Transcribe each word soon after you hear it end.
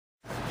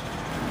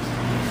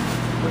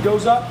What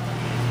goes up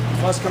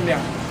must come down.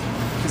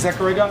 Is that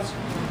correct, guys?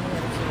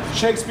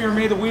 Shakespeare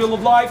made the wheel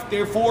of life,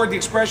 therefore the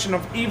expression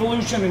of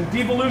evolution and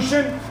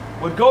devolution.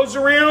 What goes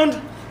around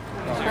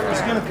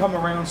is going to come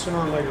around sooner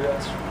or later,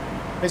 guys.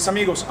 Mis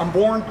amigos, I'm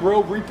born,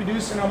 grow,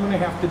 reproduce, and I'm going to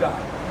have to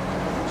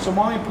die. So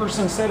Myan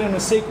person said in a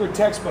sacred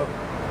textbook,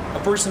 a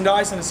person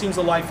dies and it seems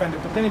a life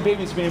ended, but then a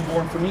baby's being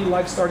born. For me,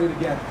 life started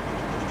again.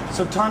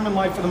 So time and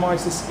life for the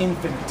Mayans is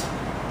infinite.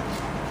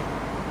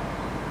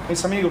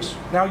 Mis amigos,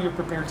 now you're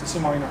prepared to see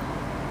Myan.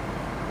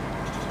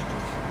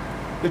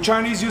 The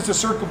Chinese used a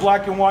circle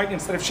black and white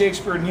instead of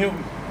Shakespeare and Newton.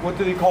 What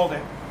do they call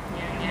that?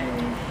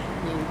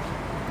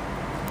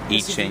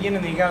 This is the yin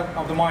and the yang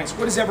of the Mayans.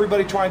 What is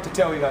everybody trying to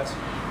tell you guys?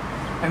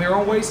 In their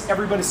own ways,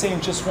 everybody's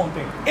saying just one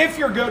thing. If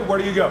you're good, where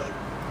do you go?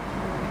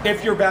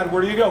 If you're bad,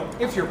 where do you go?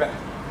 If you're bad.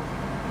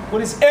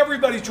 What is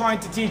everybody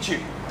trying to teach you?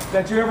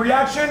 That you have a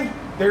reaction,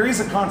 there is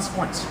a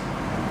consequence.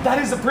 That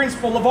is the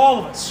principle of all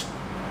of us.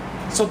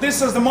 So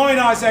this is the Myan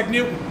Isaac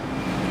Newton.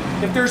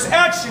 If there's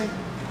action,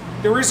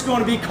 there is going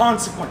to be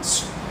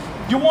consequence.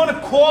 You want a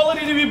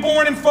quality to be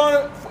born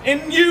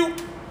in you,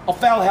 a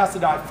fowl has to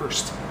die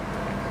first.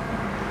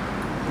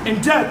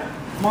 And dead,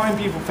 Mayan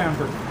people found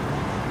birth.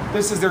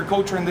 This is their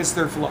culture and this is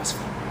their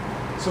philosophy.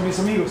 So mis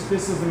amigos,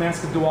 this is the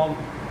mask of duality.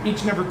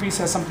 Each and every piece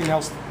has something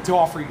else to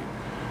offer you.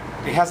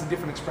 It has a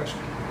different expression.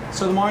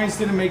 So the Mayans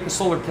didn't make a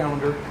solar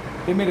calendar,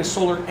 they made a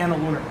solar and a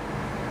lunar.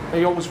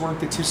 They always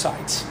worked the two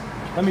sides.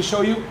 Let me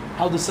show you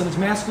how the sun is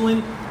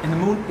masculine and the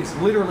moon is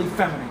literally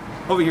feminine.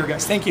 Over here,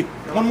 guys. Thank you.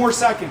 One more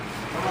second.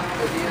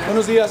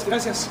 Buenos dias.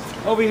 Gracias.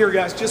 Over here,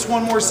 guys. Just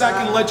one more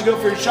second to let you go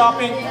for your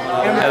shopping.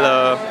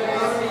 Hello.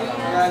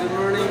 Good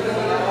morning.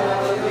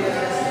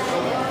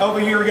 Over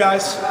here,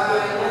 guys.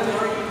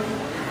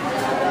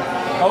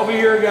 Over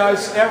here,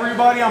 guys.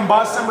 Everybody on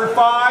bus number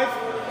 5.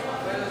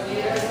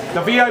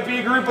 The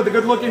VIP group with the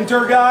good-looking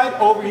tour guide.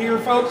 Over here,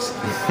 folks.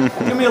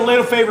 Do me a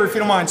little favor if you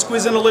don't mind.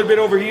 Squeeze in a little bit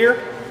over here.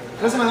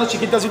 Just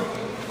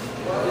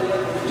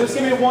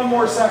give me one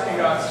more second,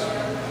 guys.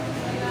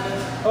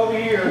 Over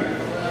here.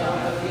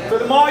 For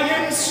the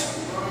Mayans,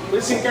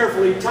 listen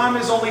carefully, time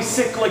is only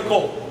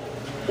cyclical.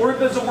 Where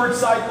does the word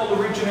cycle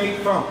originate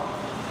from?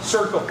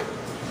 Circle.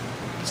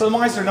 So the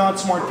Mayans are not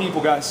smart people,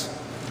 guys.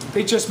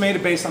 They just made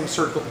it based on a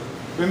circle.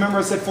 Remember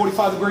I said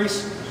 45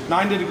 degrees,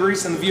 90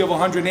 degrees, and the view of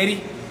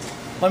 180?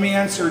 Let me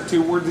answer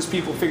to where these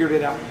people figured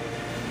it out.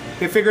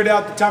 They figured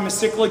out the time is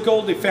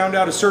cyclical, they found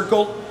out a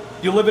circle.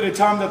 You live at a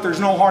time that there's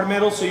no hard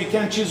metal, so you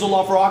can't chisel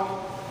off rock.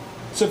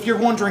 So if you're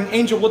wondering,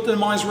 Angel, what did the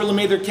Mayans really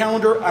made their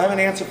calendar? I have an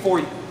answer for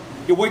you.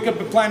 You wake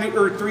up at planet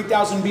Earth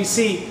 3000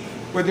 BC,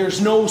 where there's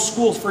no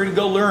schools for you to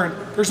go learn.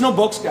 There's no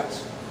books,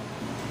 guys.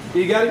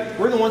 You got it?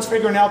 We're the ones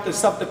figuring out the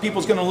stuff that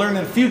people's going to learn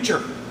in the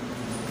future.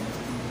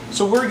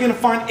 So we're going to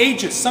find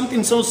ages,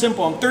 something so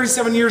simple. I'm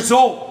 37 years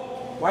old.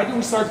 Why did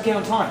we start to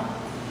count time?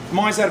 The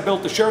Mayans had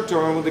built the shelter,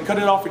 and when they cut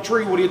it off a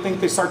tree, what do you think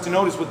they start to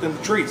notice within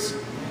the trees?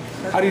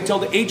 How do you tell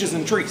the ages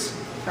in trees?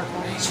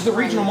 So the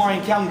regional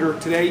Mayan calendar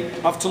today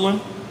of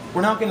Tulum,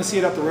 we're not going to see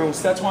it at the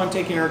rooms. That's why I'm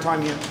taking our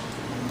time here.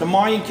 The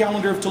Mayan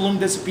calendar of Tulum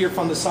disappeared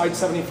from the site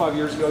 75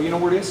 years ago. You know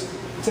where it is?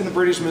 It's in the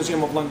British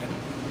Museum of London.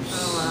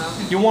 Oh,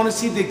 wow. You want to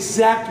see the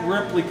exact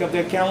replica of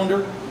that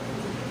calendar?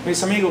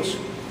 Mis amigos,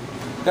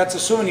 that's a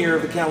souvenir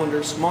of the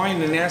calendars,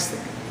 Mayan and Aztec.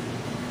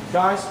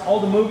 Guys, all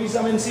the movies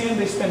I've been seeing,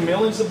 they spend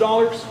millions of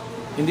dollars.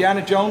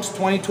 Indiana Jones,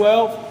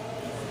 2012.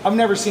 I've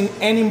never seen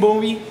any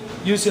movie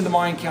using the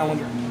Mayan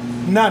calendar.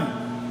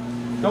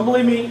 None. Don't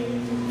believe me?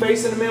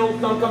 Face in the middle,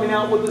 thumb coming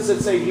out. What does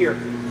it say here?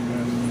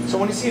 So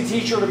when you see a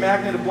t-shirt, a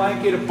magnet, a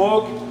blanket, a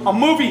book, a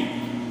movie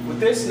with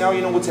this, now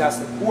you know what's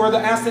Aztec. Who are the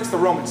Aztecs? The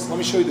Romans. Let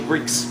me show you the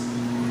Greeks.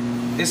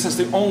 This is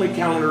the only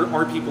calendar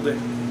our people did.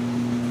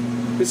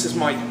 This is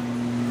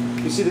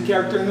Mayan. You see the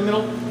character in the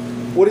middle?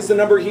 What is the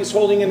number he's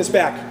holding in his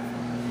back?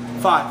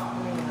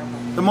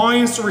 5. The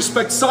Mayans, to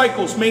respect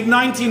cycles, made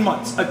 19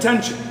 months.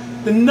 Attention.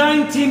 The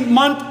 19th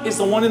month is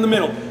the one in the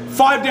middle.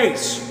 5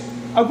 days.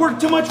 I work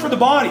too much for the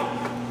body.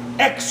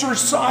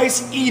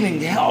 Exercise,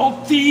 eating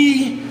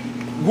healthy,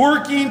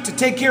 working to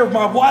take care of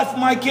my wife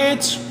and my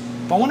kids.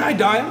 But when I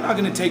die, I'm not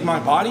going to take my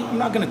body. I'm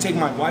not going to take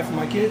my wife and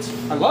my kids.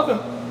 I love them.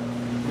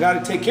 I got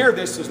to take care of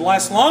this to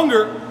last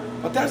longer.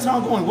 But that's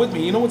not going with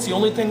me. You know what's the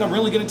only thing I'm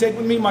really going to take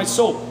with me? My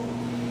soul.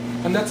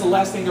 And that's the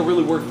last thing I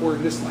really work for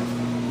in this life.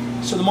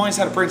 So the Mayans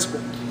had a principle.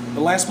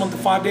 The last month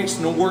of 5 days,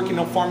 no working,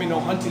 no farming, no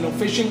hunting, no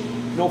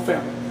fishing, no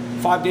family.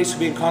 5 days to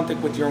be in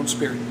contact with your own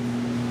spirit.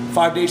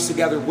 5 days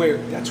together where?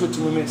 That's what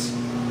Tulum is.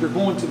 You're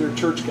going to their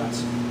church,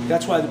 guys.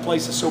 That's why the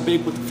place is so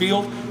big with the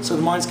field, so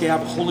the Mayans can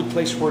have a holy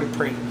place for to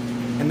pray.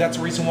 And that's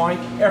the reason why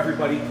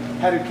everybody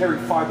had to carry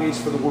 5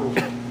 days for the world.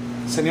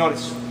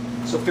 Señores.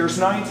 So if there's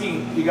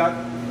 19, you got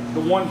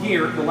the one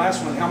here, the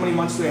last one. How many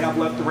months do they have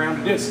left around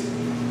the disc?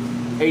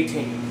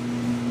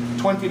 18.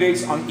 20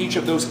 days on each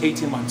of those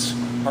 18 months.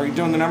 Are you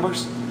doing the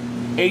numbers?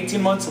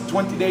 18 months of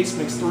 20 days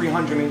makes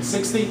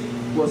 360.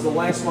 Was the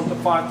last month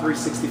of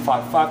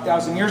 365.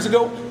 5,000 years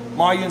ago,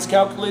 Mayans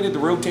calculated the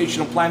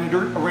rotation of planet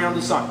Earth around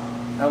the sun.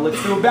 Now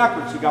let's do it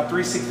backwards. You got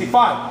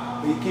 365.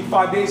 but you keep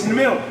 5 days in the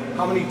middle.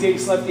 How many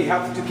days left do you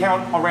have to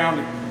count around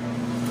it?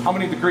 How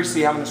many degrees do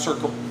you have in a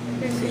circle?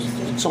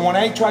 So when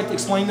I tried to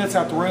explain this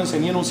out the ruins,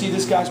 and you don't see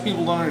this, guys,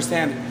 people don't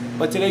understand it.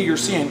 But today you're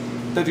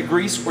seeing the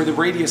degrees or the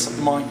radius of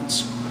the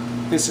Mayans.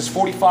 This is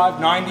 45,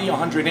 90,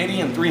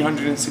 180, and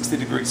 360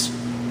 degrees.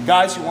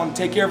 Guys, you want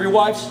to take care of your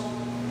wives?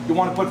 You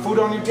want to put food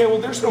on your table?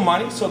 There's no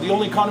money, so the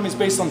only economy is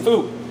based on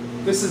food.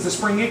 This is the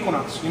spring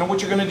equinox. You know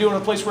what you're going to do in a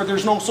place where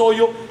there's no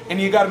soil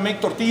and you got to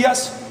make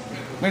tortillas?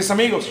 Mis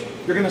amigos,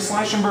 you're going to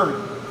slash and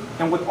burn.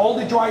 And with all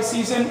the dry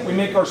season, we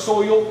make our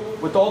soil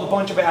with all the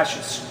bunch of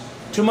ashes.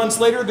 2 months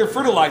later, they're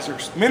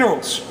fertilizers,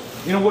 minerals.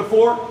 You know what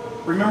for?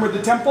 Remember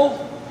the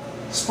temple?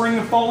 Spring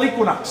and fall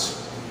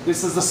equinox.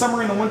 This is the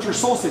summer and the winter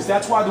solstice.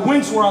 That's why the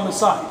winds were on the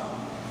side.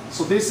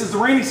 So this is the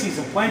rainy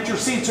season. Plant your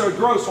seed so it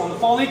grows. So on the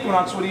fall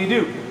equinox, what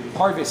do?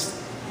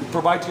 Harvest. You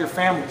provide to your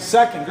family.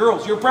 Second,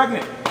 girls, you're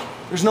pregnant.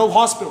 There's no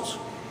hospitals.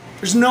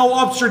 There's no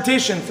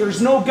obstetricians.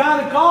 There's no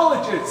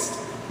gynecologist.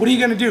 What are you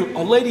going to do?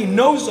 A lady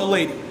knows a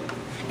lady.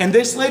 And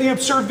this lady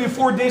observed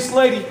before this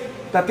lady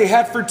that they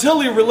had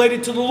fertility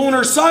related to the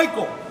lunar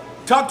cycle.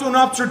 Talk to an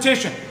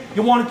obstetrician.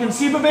 You want to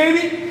conceive a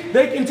baby?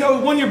 They can tell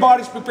you when your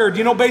body's prepared.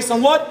 You know based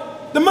on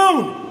what? The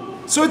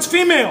moon. So it's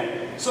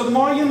female. So the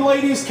Mayan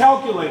ladies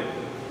calculate.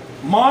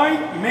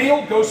 Mine,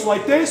 male, goes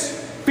like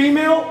this.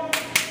 Female,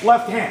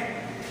 left hand.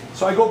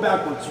 So I go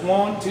backwards.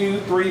 1, 2,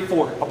 3,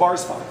 4. A bar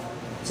is 5.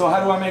 So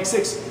how do I make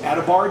 6? Add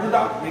a bar to the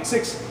dot, make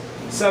 6.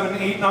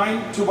 7, 8,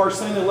 9, 2 bars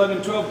 10,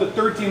 11, 12, the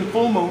 13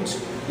 full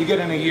moons you get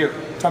in a year.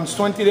 Times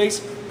 20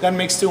 days, that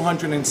makes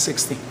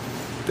 260.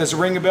 Does it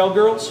ring a bell,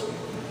 girls?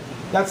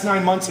 That's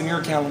 9 months in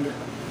your calendar.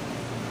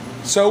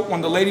 So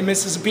when the lady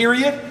misses a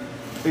period,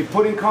 they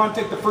put in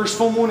contact the first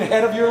full moon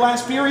ahead of your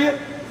last period,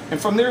 and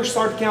from there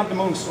start to count the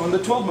moons. So on the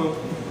 12th moon,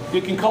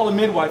 you can call a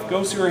midwife,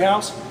 goes to your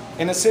house,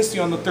 and assist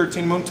you on the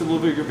 13th moon to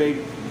deliver your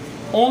baby.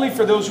 Only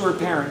for those who are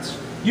parents.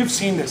 You've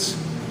seen this.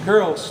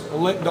 Girls,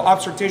 the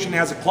obstetrician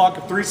has a clock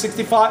of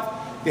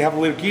 365. They have a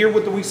little gear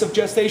with the weeks of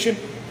gestation.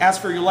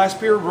 Ask for your last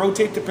period,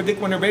 rotate to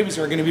predict when their babies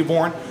are going to be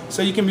born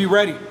so you can be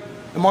ready.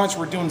 The Mayans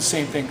were doing the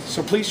same thing.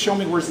 So please show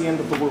me where's the end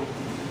of the world.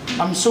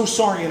 I'm so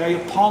sorry and I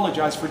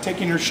apologize for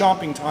taking your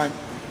shopping time.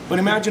 But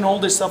imagine all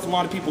this stuff, a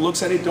lot of people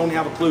looks at it, don't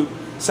have a clue.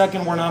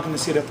 Second, we're not going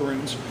to sit at the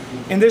ruins.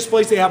 In this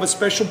place, they have a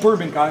special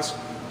permit, guys,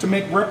 to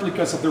make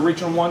replicas of the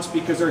original ones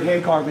because they're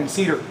hand carved in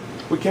cedar.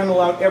 We can't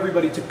allow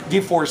everybody to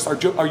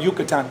deforest our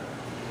Yucatan.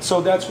 So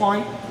that's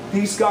why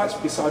these guys,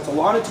 besides a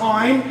lot of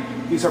time,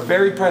 these are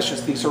very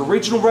precious. These are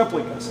original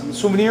replicas, and the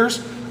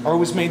souvenirs are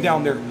always made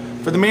down there.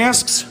 For the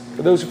masks,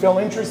 for those who feel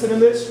interested in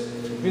this,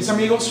 mis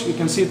amigos, you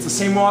can see it's the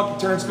same rock, it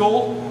turns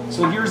gold.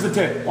 So here's the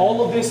tip.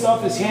 All of this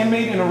stuff is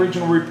handmade and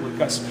original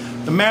replicas.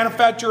 The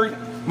manufactured,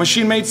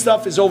 machine-made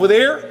stuff is over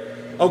there.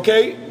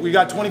 Okay, we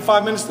got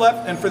 25 minutes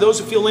left. And for those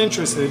who feel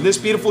interested in this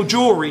beautiful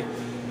jewelry,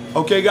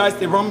 okay guys,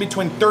 they run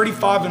between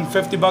 35 and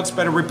 50 bucks,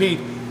 but I repeat,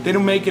 they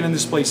don't make it in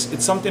this place.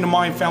 It's something the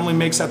Mayan family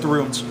makes at the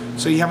ruins.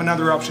 So you have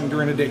another option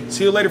during the day.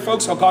 See you later,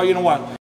 folks. I'll call you in a while.